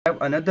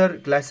have another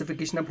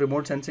classification of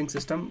remote sensing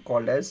system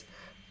called as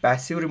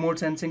passive remote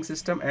sensing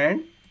system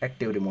and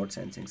active remote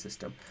sensing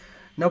system.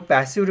 Now,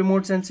 passive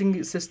remote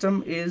sensing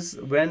system is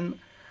when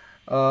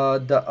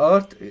the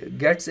earth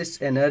gets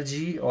its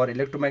energy or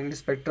electromagnetic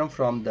spectrum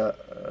from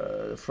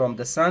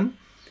the sun,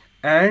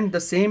 and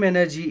the same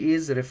energy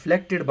is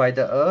reflected by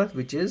the earth,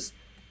 which is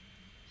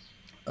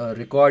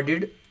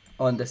recorded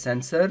on the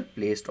sensor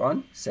placed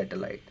on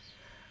satellite.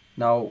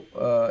 Now,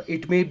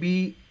 it may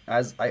be,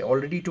 as I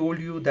already told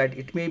you, that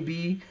it may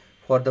be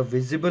for the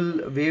visible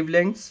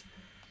wavelengths,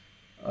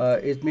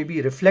 it may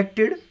be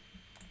reflected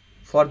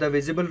for the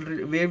visible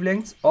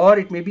wavelengths, or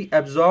it may be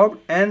absorbed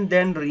and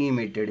then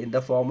re-emitted in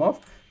the form of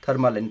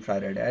thermal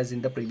infrared, as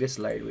in the previous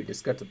slide we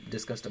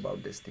discussed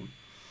about this thing.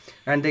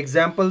 And the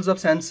examples of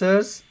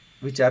sensors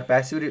which are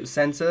passive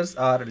sensors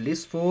are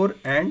LIS4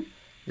 and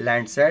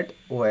Landsat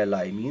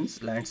OLI, means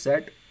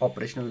Landsat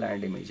Operational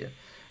Land Imager.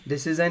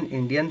 This is an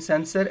Indian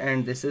sensor,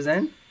 and this is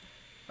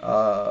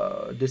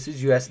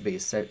US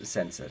based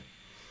sensor.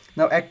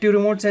 Now, active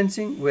remote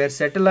sensing, where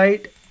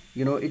satellite,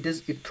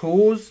 it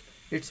throws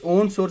its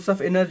own source of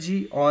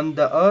energy on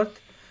the earth,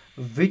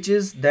 which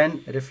is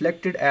then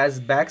reflected as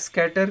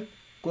backscatter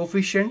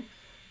coefficient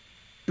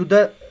to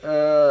the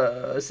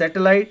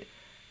satellite,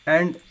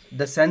 and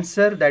the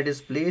sensor that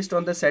is placed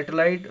on the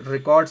satellite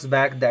records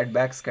back that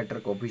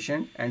backscatter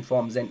coefficient and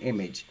forms an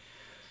image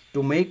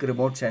to make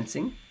remote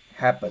sensing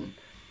happen.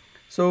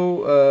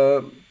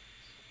 So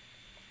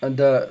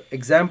the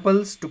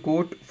examples to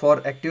quote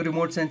for active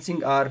remote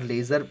sensing are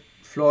laser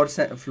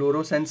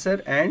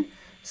fluorosensor and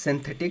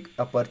synthetic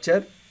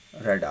aperture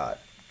radar.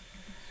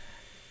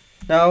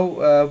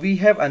 Now, we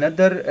have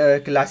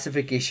another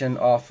classification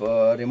of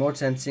remote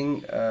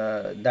sensing,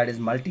 that is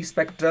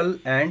multispectral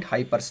and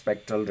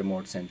hyperspectral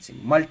remote sensing.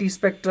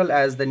 Multispectral,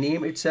 as the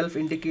name itself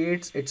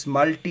indicates, it's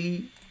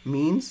multi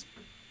means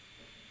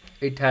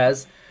it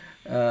has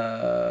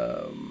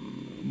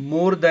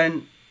more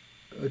than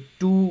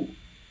 2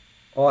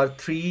 or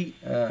 3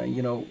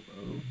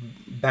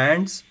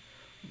 bands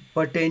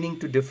pertaining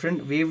to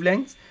different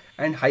wavelengths,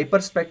 and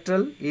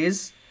hyperspectral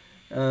is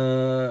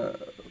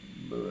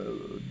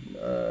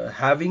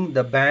having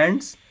the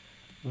bands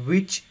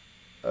which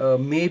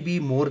may be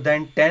more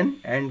than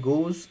 10 and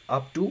goes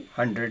up to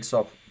hundreds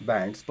of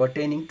bands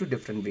pertaining to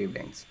different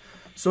wavelengths.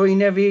 So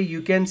in a way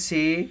you can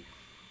say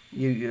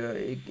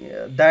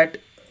that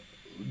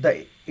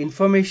the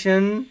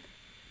information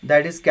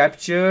that is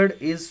captured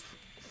is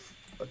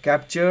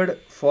captured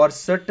for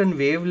certain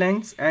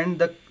wavelengths,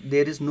 and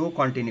there is no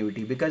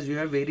continuity because you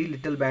have very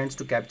little bands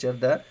to capture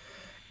the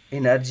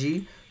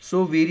energy.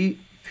 So very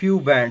few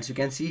bands, you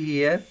can see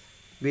here,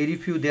 very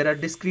few, there are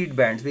discrete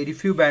bands, very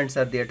few bands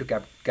are there to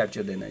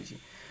capture the energy.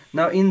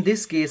 Now in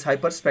this case,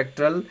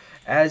 hyperspectral,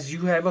 as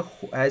you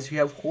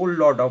have whole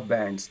lot of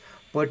bands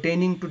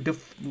pertaining to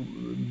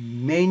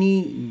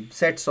many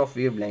sets of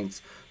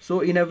wavelengths. So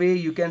in a way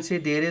you can say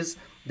there is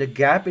the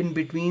gap in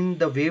between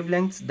the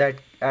wavelengths that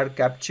are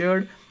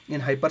captured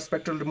in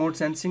hyperspectral remote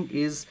sensing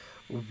is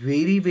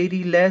very,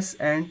 very less,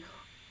 and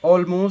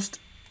almost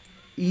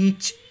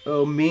each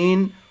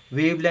main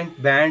wavelength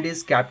band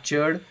is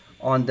captured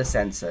on the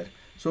sensor.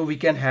 So we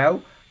can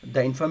have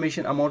the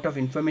amount of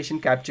information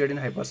captured in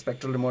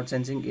hyperspectral remote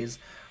sensing is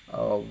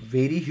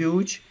very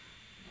huge.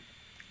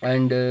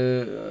 And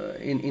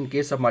in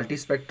case of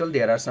multispectral,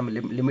 there are some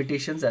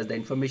limitations, as the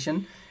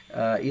information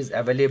is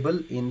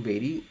available in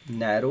very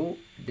narrow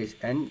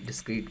and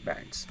discrete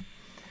bands.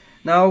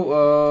 Now,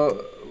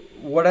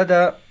 what are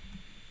the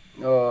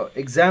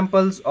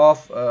examples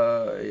of,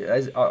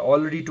 as I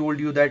already told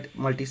you, that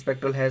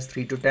multispectral has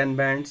 3 to 10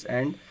 bands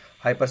and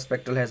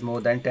hyperspectral has more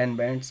than 10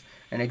 bands,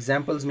 and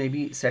examples may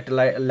be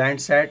satellite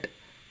Landsat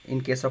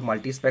in case of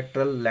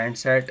multispectral,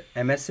 Landsat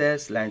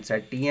MSS,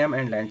 Landsat TM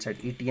and Landsat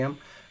ETM,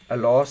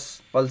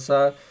 ALOS,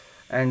 Pulsar,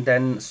 and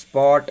then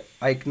Spot,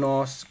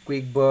 Ichnos,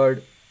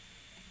 QuickBird,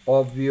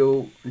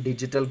 OrbView,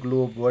 Digital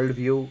Globe,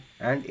 Worldview,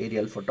 and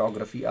aerial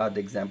photography are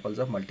the examples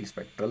of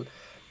multispectral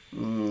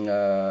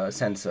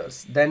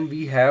sensors. Then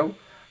we have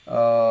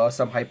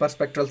some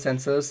hyperspectral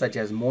sensors such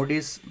as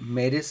MODIS,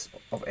 MERIS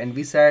of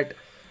NVSat,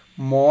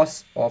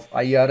 MOS of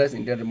IRS,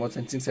 Indian Remote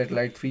Sensing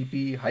Satellite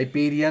 3P,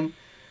 Hyperion,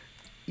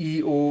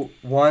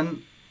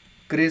 EO1,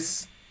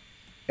 CRIS,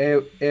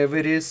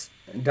 Everis,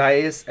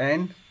 DICE,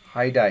 and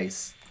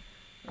HIDICE,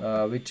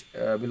 which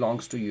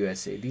belongs to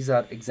USA. These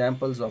are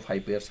examples of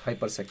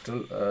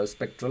hyperspectral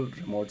spectral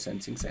remote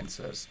sensing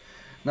sensors.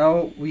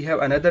 Now we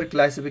have another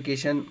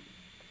classification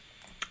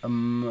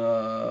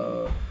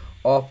of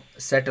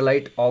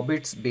satellite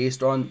orbits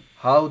based on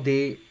how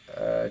they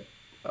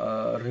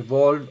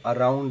revolve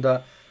around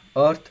the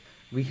Earth.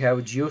 We have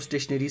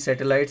geostationary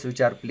satellites which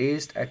are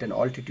placed at an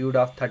altitude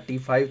of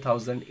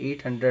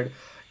 35,800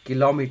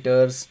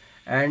 kilometers,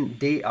 and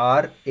they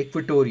are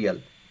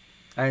equatorial,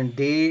 and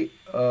they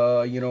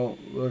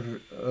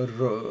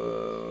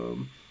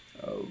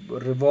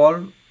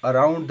revolve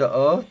around the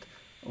Earth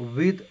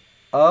with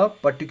a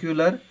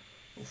particular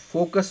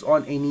focus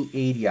on any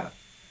area.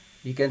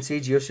 You can say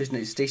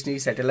geostationary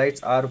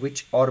satellites are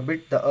which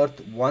orbit the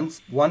Earth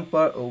once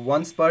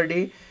per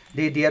day.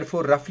 They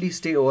therefore roughly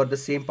stay over the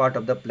same part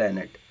of the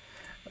planet.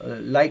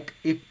 Like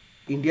if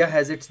India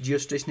has its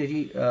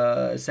geostationary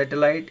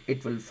satellite,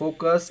 it will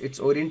focus its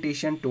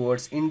orientation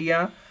towards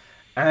India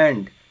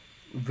and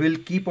will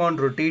keep on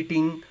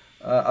rotating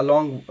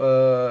along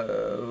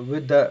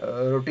with the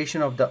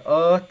rotation of the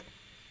Earth,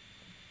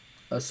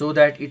 so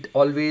that it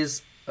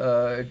always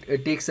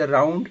it takes a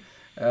round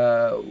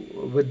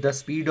with the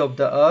speed of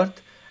the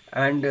Earth,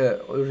 and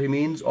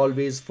remains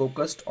always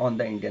focused on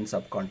the Indian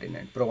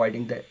subcontinent,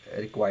 providing the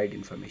required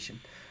information.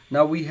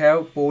 Now we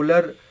have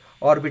polar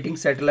orbiting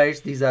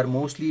satellites. These are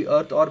mostly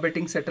Earth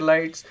orbiting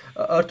satellites,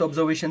 Earth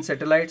observation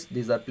satellites.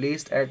 These are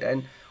placed at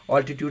an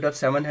altitude of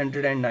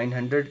 700 and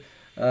 900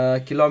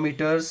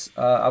 kilometers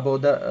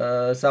above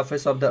the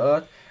surface of the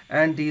Earth,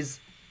 and these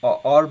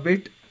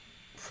orbit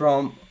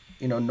from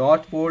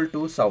North Pole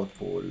to South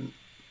Pole.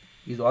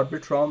 These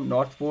orbit from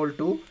North Pole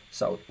to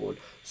South Pole.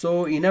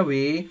 So in a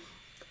way,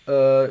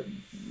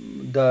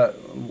 the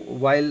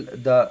while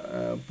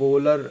the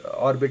polar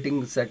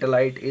orbiting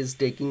satellite is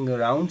taking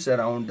rounds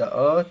around the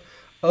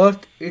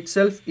Earth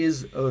itself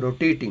is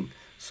rotating.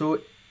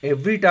 So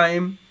every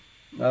time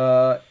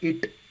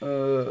it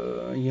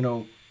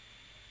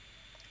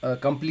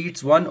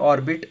completes one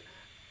orbit,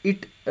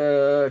 it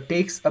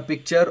takes a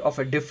picture of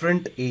a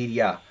different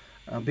area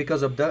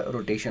because of the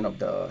rotation of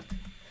the Earth.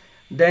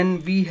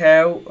 Then we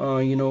have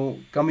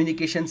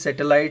communication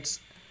satellites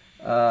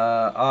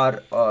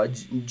are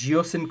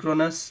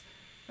geosynchronous,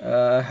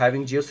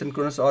 having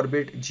geosynchronous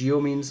orbit. Geo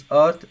means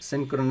Earth,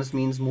 synchronous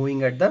means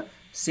moving at the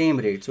same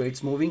rate. So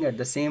it's moving at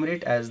the same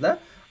rate as the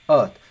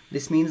Earth.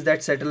 This means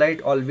that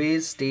satellite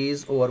always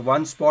stays over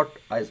one spot.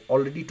 I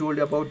already told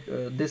you about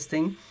this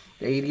thing.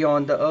 The area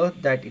on the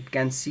Earth that it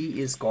can see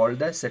is called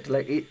the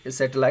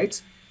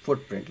satellite's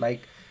footprint.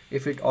 Like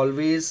if it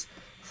always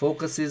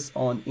focuses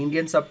on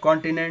Indian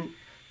subcontinent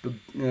to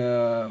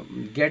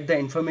get the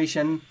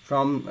information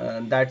from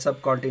that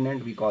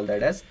subcontinent, we call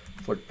that as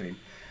footprint.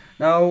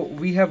 Now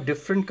we have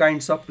different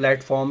kinds of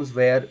platforms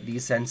where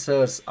these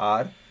sensors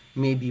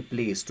may be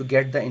placed to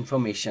get the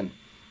information,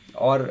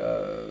 or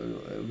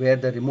where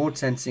the remote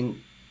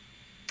sensing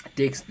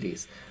takes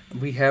place.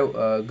 We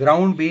have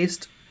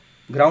ground-based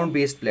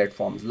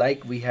platforms.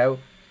 Like we have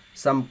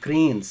some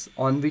cranes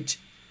on which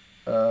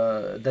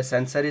the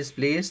sensor is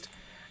placed,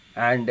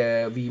 and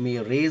we may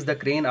raise the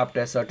crane up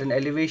to a certain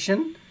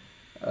elevation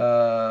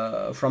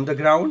from the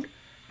ground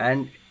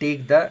and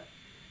take the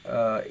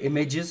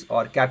images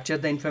or capture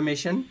the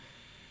information.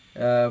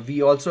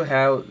 We also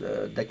have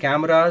the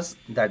cameras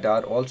that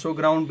are also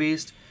ground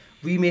based.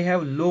 We may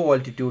have low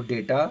altitude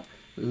data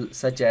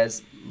such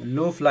as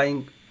low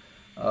flying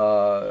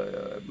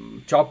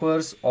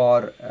choppers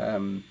or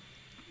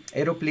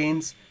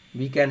aeroplanes.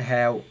 We can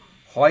have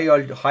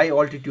high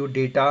altitude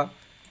data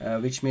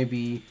which may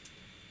be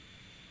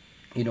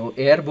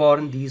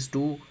airborne. These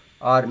two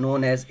are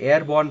known as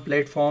airborne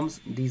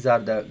platforms. These are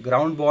the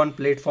ground-borne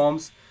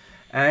platforms.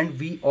 And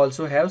we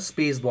also have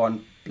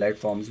spaceborne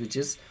platforms, which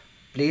is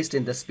placed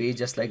in the space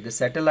just like the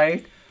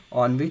satellite,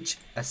 on which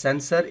a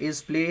sensor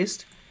is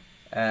placed,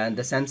 and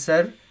the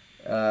sensor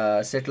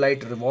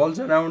satellite revolves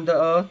around the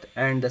Earth,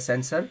 and the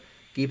sensor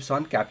keeps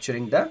on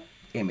capturing the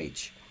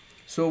image.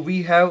 So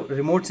we have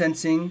remote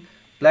sensing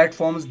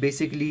platforms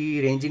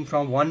basically ranging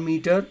from 1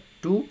 meter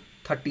to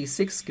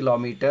 36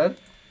 kilometer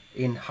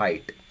in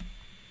height.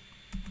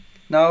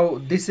 Now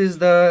this is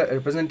the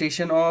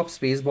representation of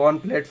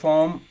spaceborne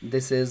platform,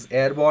 this is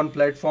airborne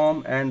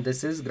platform, and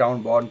this is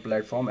groundborne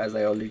platform, as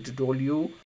I already told you.